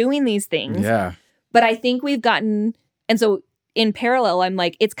 stop doing these things. Yeah. But I think we've gotten, and so in parallel, I'm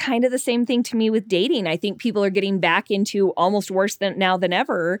like, it's kind of the same thing to me with dating. I think people are getting back into almost worse than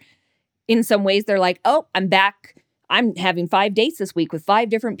ever. In some ways, they're like, oh, I'm back. I'm having 5 dates this week with 5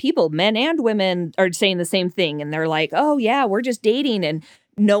 different people. Men and women are saying the same thing. And they're like, oh, yeah, we're just dating. And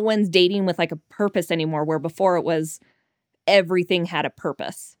no one's dating with like a purpose anymore, where before it was everything had a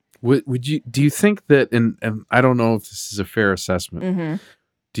purpose. Do you think that, and I don't know if this is a fair assessment, Mm-hmm.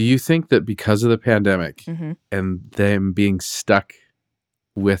 do you think that because of the pandemic Mm-hmm. and them being stuck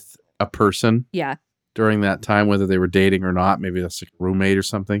with a person Yeah. during that time, whether they were dating or not, maybe that's like a roommate or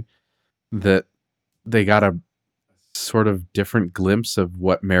something, that they got a sort of different glimpse of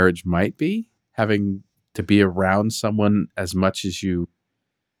what marriage might be, having to be around someone as much as you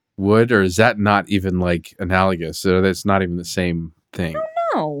would? Or is that not even like analogous? Or that's not even the same thing?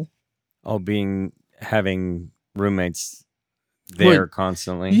 No. Oh, having roommates there Well,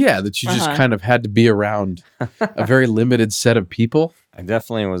 constantly. Yeah, that you just Uh-huh. kind of had to be around a very limited set of people. I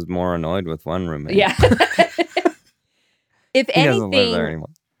definitely was more annoyed with one roommate. Yeah. If He doesn't live there anything, anymore.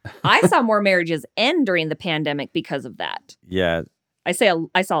 I saw more marriages end during the pandemic because of that. Yeah. I saw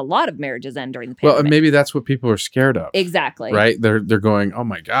a lot of marriages end during the Well, pandemic. and maybe that's what people are scared of. Exactly. Right? They're going, "Oh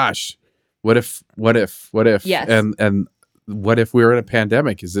my gosh. What if?" Yes. And what if we were in a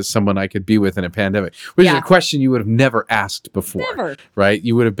pandemic? Is this someone I could be with in a pandemic? Which is Yeah. a question you would have never asked before. Never. Right?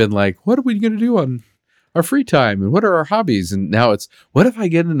 You would have been like, "What are we going to do on our free time? And what are our hobbies?" And now it's, "What if I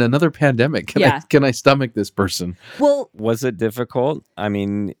get in another pandemic? Can I stomach this person?" Well, Was it difficult? I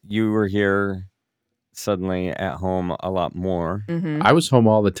mean, you were here suddenly at home a lot more. mhm. I was home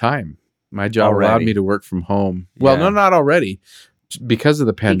all the time. My job allowed Already. me to work from home. Well, Yeah. no, not already. Because of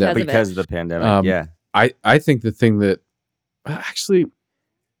the pandemic. Because of it. Because of the pandemic. Um, Yeah. I think the thing that actually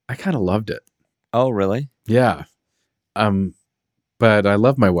I kind of loved it. Oh, really? Yeah. But I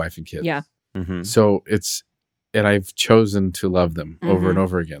love my wife and kids. Yeah. Mm-hmm. So it's and I've chosen to love them over and Mhm.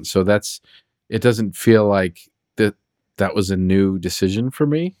 over again. So it doesn't feel like that was a new decision for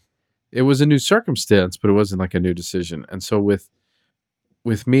me. It was a new circumstance, but it wasn't like a new decision. And so with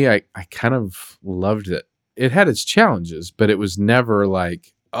me, I kind of loved it. It had its challenges, but it was never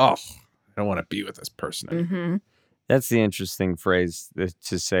like, oh, I don't want to be with this person anymore. Mm-hmm. That's the interesting phrase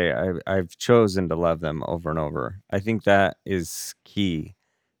to say. I've chosen to love them over and over. I think that is key.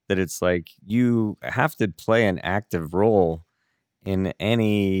 That it's like you have to play an active role in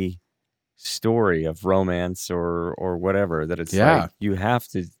any story of romance or whatever. That it's Yeah. like you have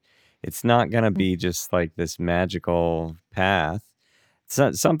to. It's not gonna be just like this magical path.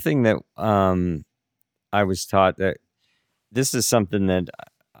 It's something that I was taught that this is something that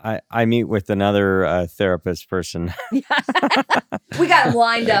I meet with another therapist person. We got him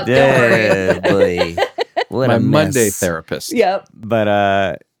lined up. Yeah, Don't worry. boy. What My a Monday mess. therapist. Yep.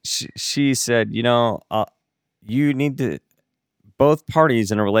 But she said, you need to, both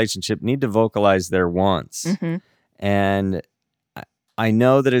parties in a relationship need to vocalize their wants. Mm-hmm. And I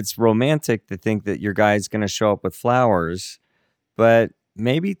know that it's romantic to think that your guy's going to show up with flowers, but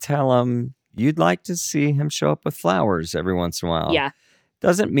maybe tell him you'd like to see him show up with flowers every once in a while. Yeah.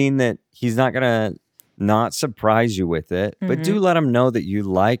 Doesn't mean that he's not going to not surprise you with it, but do let him know that you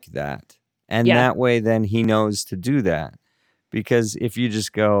like that. And Yeah. that way, then he knows to do that. Because if you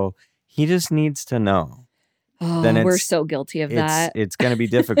just go, he just needs to know, Oh, then we're it's- so guilty of that. it's going to be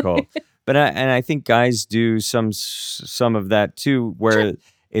difficult. But I think guys do some of that too, where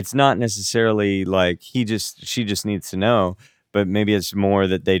it's not necessarily like she just needs to know, but maybe it's more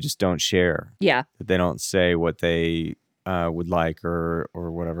that they just don't share, Yeah. that they don't say what they would like or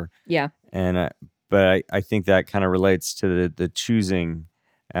whatever. Yeah. And but I think that kind of relates to the choosing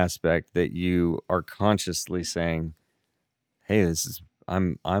aspect, that you are consciously saying, "Hey,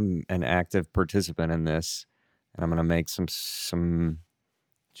 I'm an active participant in this, and I'm going to make some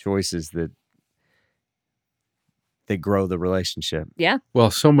choices that they grow the relationship." Yeah.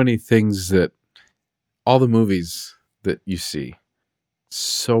 Well, so many things that all the movies that you see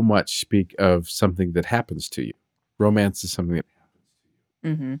so much speak of something that happens to you. Romance is something that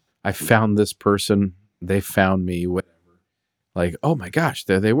Mm-hmm. I found this person, they found me, whatever. Like, oh my gosh,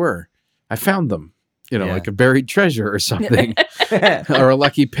 there they were. I found them. Yeah. Like a buried treasure or something, or a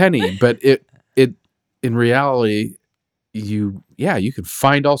lucky penny. But it in reality, you can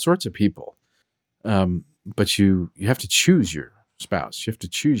find all sorts of people. But you have to choose your spouse. You have to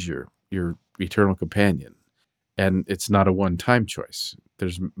choose your eternal companion. And it's not a one-time choice.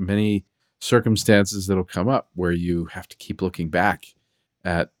 There's many circumstances that'll come up where you have to keep looking back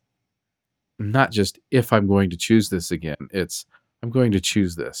at not just if I'm going to choose this again. It's I'm going to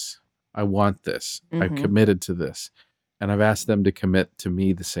choose this. I want this. I've Mhm. committed to this. And I've asked them to commit to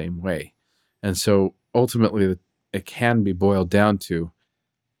me the same way. And so ultimately it can be boiled down to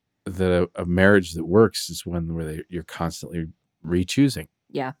that a marriage that works is one where you're constantly re-choosing.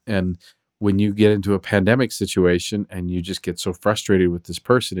 Yeah. And when you get into a pandemic situation and you just get so frustrated with this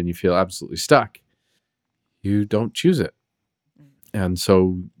person and you feel absolutely stuck, you don't choose it. And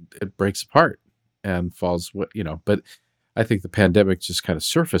so it breaks apart and falls, but I think the pandemic just kind of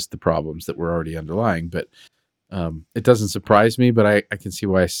surfaced the problems that were already underlying. But it doesn't surprise me, but I can see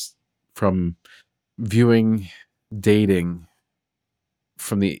why from viewing dating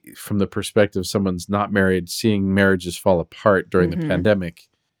from the perspective of someone's not married, seeing marriages fall apart during the Mhm. pandemic,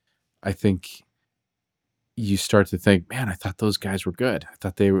 I think you start to think, man, I thought those guys were good. I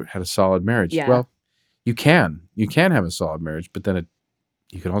thought they had a solid marriage. Yeah. Well, you can have a solid marriage, but then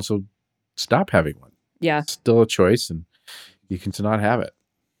you can also stop having one. Yeah. It's still a choice, and you can not have it.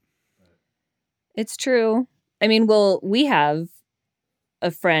 It's true. I mean, we have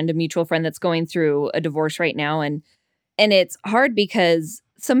a mutual friend that's going through a divorce right now, and it's hard because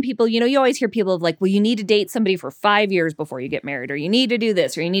some people, you always hear people of like, well, you need to date somebody for 5 years before you get married, or you need to do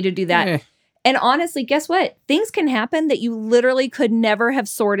this, or you need to do that. Eh. And honestly, guess what? Things can happen that you literally could never have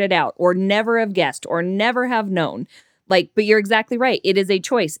sorted out, or never have guessed, or never have known. But you're exactly right. It is a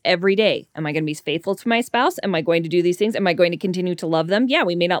choice every day. Am I going to be faithful to my spouse? Am I going to do these things? Am I going to continue to love them? Yeah,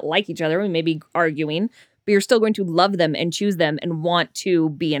 we may not like each other. We may be arguing, but you're still going to love them and choose them and want to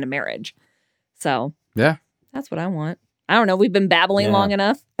be in a marriage. So Yeah. that's what I want. I don't know. We've been babbling Yeah. long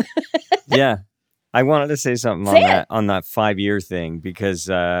enough. Yeah. I wanted to say something Say on that 5-year thing, because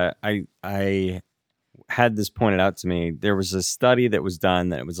I had this pointed out to me. There was a study that was done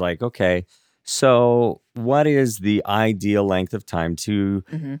that was like, okay, so what is the ideal length of time to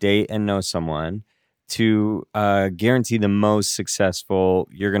Mhm. date and know someone to guarantee the most successful,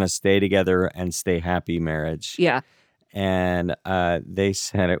 you're going to stay together and stay happy marriage? Yeah. And they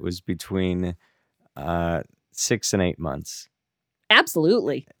said it was between 6 and 8 months,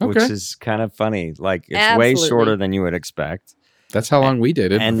 Absolutely. which Okay. is kind of funny. Like it's way Absolutely. shorter than you would expect. That's how long we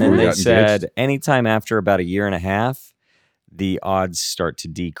dated. And before then we they got engaged. said anytime after about a year and a half, the odds start to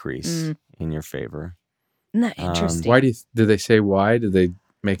decrease in your favor. Isn't that interesting? Why did they say why? Did they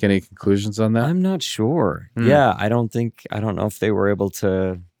make any conclusions on that? I'm not sure. Hmm. Yeah, I don't know if they were able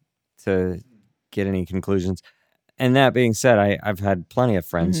to get any conclusions. And that being said, I've had plenty of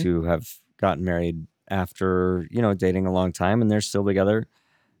friends Mhm. who have gotten married after, dating a long time and they're still together.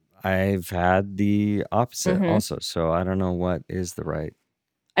 I've had the opposite Mhm. also. So I don't know what is the right.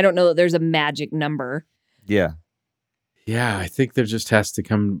 I don't know that there's a magic number. Yeah. Yeah, I think there just has to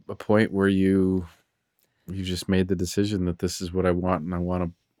come a point where you just made the decision that this is what I want, and I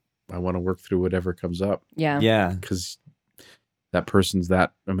want to work through whatever comes up Yeah. Yeah. because that person's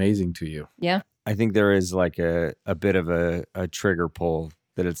that amazing to you. Yeah. I think there is like a bit of a trigger pull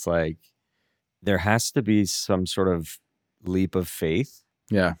that it's like there has to be some sort of leap of faith,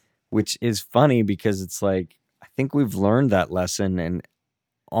 Yeah, which is funny because it's like I think we've learned that lesson in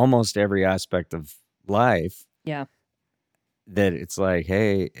almost every aspect of life. Yeah. That it's like,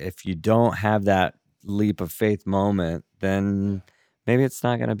 hey, if you don't have that leap of faith moment, then maybe it's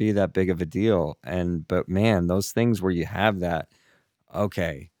not going to be that big of a deal. But man, those things where you have that,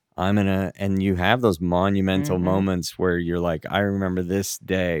 okay, and you have those monumental Mhm. moments where you're like, I remember this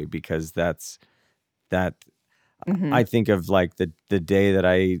day because that. Mhm. I think of like the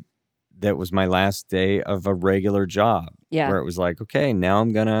day that was my last day of a regular job. Yeah. Where it was like, okay, now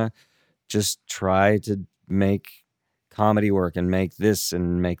I'm gonna just try to make comedy work and make this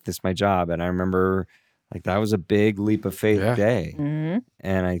my job. And I remember like that was a big leap of faith Yeah. day. Mhm.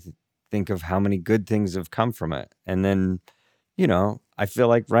 And I think of how many good things have come from it. And then, I feel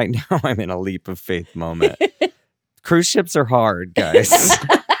like right now I'm in a leap of faith moment. Cruise ships are hard, guys.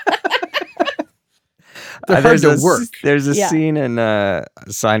 They're hard to work. There's a Yeah. scene in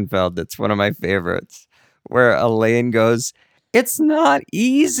Seinfeld that's one of my favorites where Elaine goes, "It's not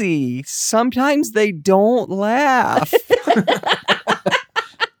easy. Sometimes they don't laugh."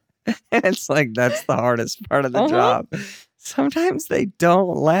 And it's like, that's the hardest part of the job. Sometimes they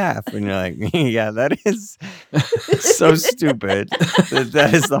don't laugh. And you're like, yeah, that is so stupid.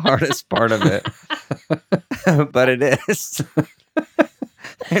 That is the hardest part of it. But it is.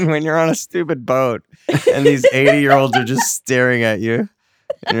 And when you're on a stupid boat and these 80-year-olds are just staring at you,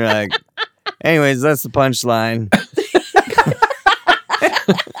 and you're like, anyways, that's the punchline.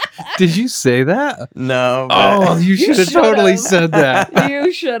 Did you say that? No. But Oh, you should have should totally have. said that.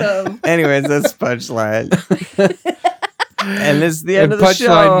 You should have. anyways, that's the punchline. And this is the end And of the show.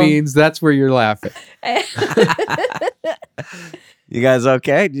 punchline means that's where you're laughing. You guys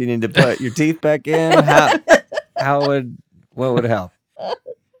okay? Do you need to put your teeth back in? What would help?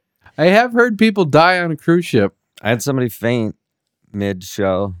 I have heard people die on a cruise ship. I had somebody faint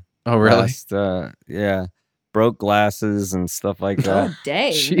mid-show. Oh, really? Yeah. Broke glasses and stuff like that. Oh,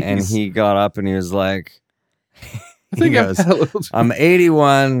 dang. Jeez. And he got up and he was like, I he think I've goes, had a little. I'm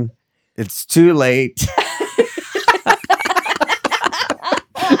 81. It's too late.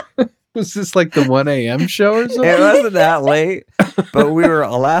 Was this like the 1 a.m. show or something? It wasn't that late, but we were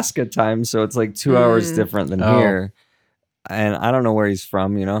Alaska time, so it's like 2 hours Mm. different than Oh. here. And I don't know where he's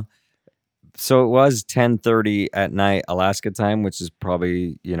from, So it was 10:30 at night Alaska time, which is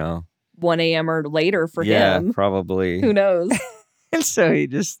probably, 1 a.m. or later for yeah, him. probably. Who knows? And so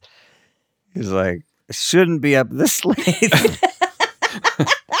he's like, shouldn't be up this late.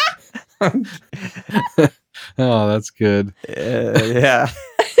 Oh, that's good. Yeah.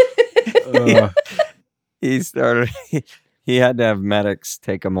 He had to have medics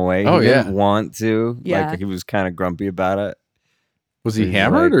take him away. Oh, He yeah. didn't want to. Yeah. Like he was kind of grumpy about it. Was he He's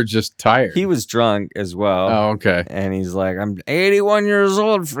hammered like- or just tired? He was drunk as well. Oh, okay. And he's like, I'm 81 years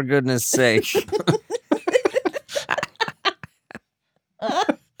old, for goodness sake.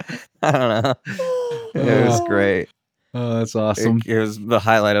 I don't know. It was great. Oh, that's awesome. It was the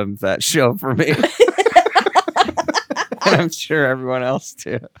highlight of that show for me. And I'm sure everyone else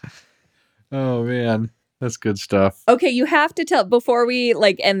too. Oh man, that's good stuff. Okay, you have to tell before we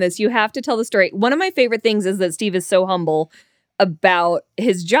end this. You have to tell the story. One of my favorite things is that Steve is so humble about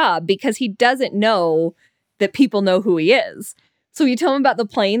his job because he doesn't know that people know who he is. So you tell him about the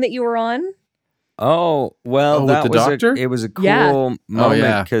plane that you were on. Oh, Oh, well, with that the was doctor? it was a cool Yeah. moment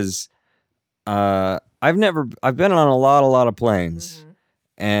yeah. because I've been on a lot of planes,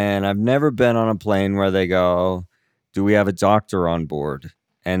 and I've never been on a plane where they go, do we have a doctor on board?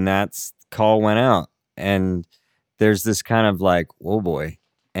 And that's call went out. And there's this kind of like, whoa boy.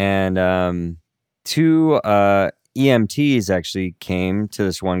 And two EMTs actually came to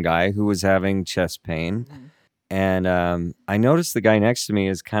this one guy who was having chest pain. And I noticed the guy next to me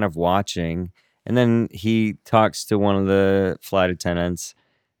is kind of watching. And then he talks to one of the flight attendants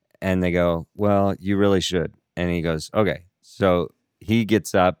and they go, well, you really should. And he goes, okay. So he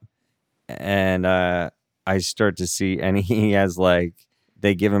gets up and I start to see, and he has like,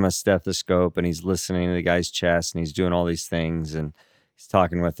 they give him a stethoscope and he's listening to the guy's chest and he's doing all these things and he's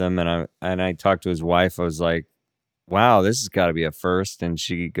talking with him. And I talked to his wife. I was like, wow, this has got to be a first. And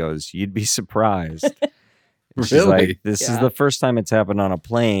she goes, you'd be surprised. She's Really? like, this is Yeah. the first time it's happened on a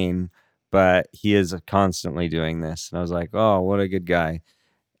plane, but he is constantly doing this. And I was like, oh, what a good guy.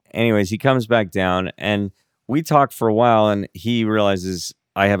 Anyways, he comes back down and we talk for a while and he realizes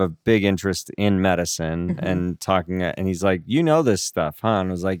I have a big interest in medicine and talking. And he's like, you know this stuff, huh? And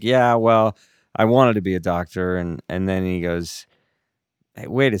I was like, yeah, well, I wanted to be a doctor. And then he goes, hey,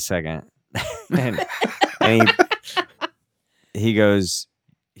 wait a second. and he goes,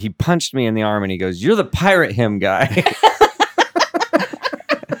 he punched me in the arm and he goes, you're the pirate hymn guy.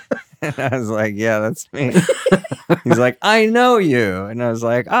 And I was like, yeah, that's me. He's like, I know you. And I was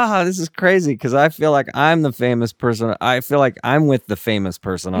like, this is crazy because I feel like I'm the famous person. I feel like I'm with the famous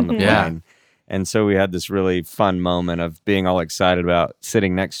person on the plane. Yeah. And so we had this really fun moment of being all excited about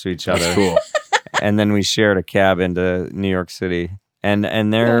sitting next to each other. Cool. And then we shared a cab into New York City. And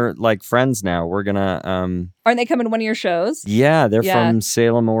they're like friends now. We're gonna Aren't they coming to one of your shows? yeah, they're Yeah. from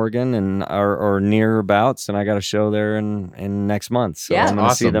Salem, Oregon, and or nearabouts, and I got a show there in next month. So Yeah. I'm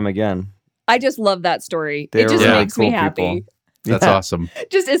gonna see Awesome. them again. I just love that story. They It just were really makes me cool happy. people. That's Yeah. awesome.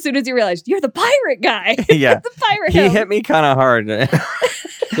 Just as soon as you realize you're the pirate guy. Yeah. The pirate He hymn. hit me kind of hard.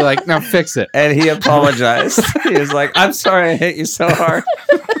 You're like, now fix it. And he apologized. He was like, I'm sorry I hit you so hard.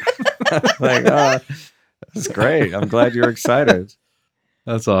 I was like, oh, that's great. I'm glad you're excited.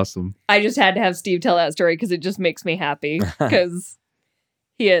 That's awesome. I just had to have Steve tell that story because it just makes me happy because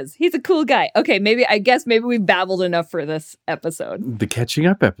he's a cool guy. Okay, maybe we've babbled enough for this episode. The catching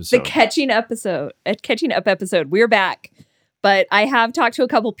up episode. The catching up episode. We're back. But I have talked to a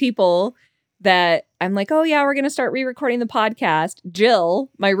couple people that I'm like, oh yeah, we're going to start re-recording the podcast. Jill,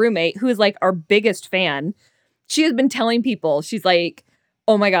 my roommate, who is like our biggest fan, she has been telling people, she's like,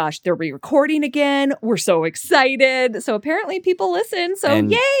 oh my gosh, they're re-recording again. We're so excited. So apparently people listen. So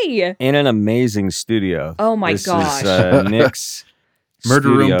And- yay. In an amazing studio. Oh my This gosh. is Nick's Murder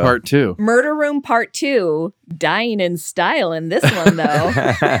Room studio. Part 2. Murder Room Part 2, dying in style in this one though.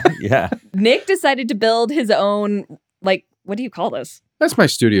 Yeah. Nick decided to build his own, like, what do you call this? That's my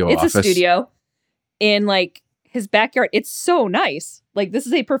studio It's office. a studio in like his backyard. It's so nice. Like this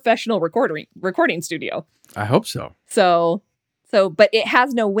is a professional recording studio. I hope so. So, but it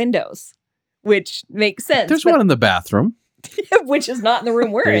has no windows, which makes sense. There's but- one in the bathroom. which is not in the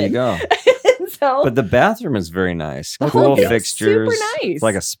room we're There you in. go. So But the bathroom is very nice. the Cool whole thing's fixtures. super nice. It's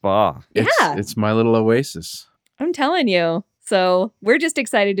like a spa. Yeah. It's my little oasis. I'm telling you. So we're just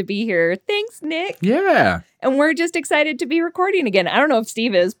excited to be here. Thanks, Nick. Yeah. And we're just excited to be recording again. I don't know if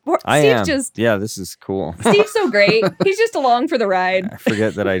Steve is. I Steve's am. just Yeah, this is cool. Steve's so great. He's just along for the ride. I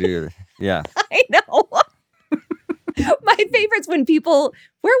forget that I do. Yeah. I know. My favorite's when people,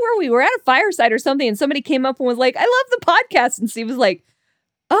 where were we? We're at a fireside or something, and somebody came up and was like, I love the podcast. And Steve was like,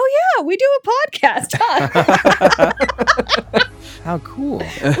 oh, yeah, we do a podcast, huh? How cool.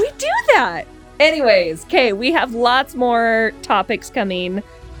 We do that. Anyways, okay, we have lots more topics coming.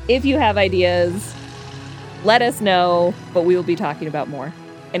 If you have ideas, let us know, but we will be talking about more.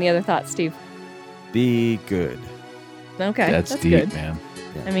 Any other thoughts, Steve? Be good. Okay, That's deep, good. man.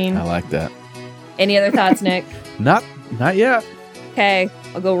 I mean, I like that. any other thoughts, Nick? Not yet. Okay,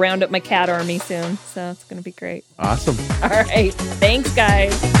 I'll go round up my cat army soon, so it's going to be great. Awesome. All right, thanks,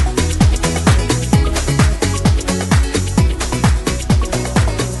 guys.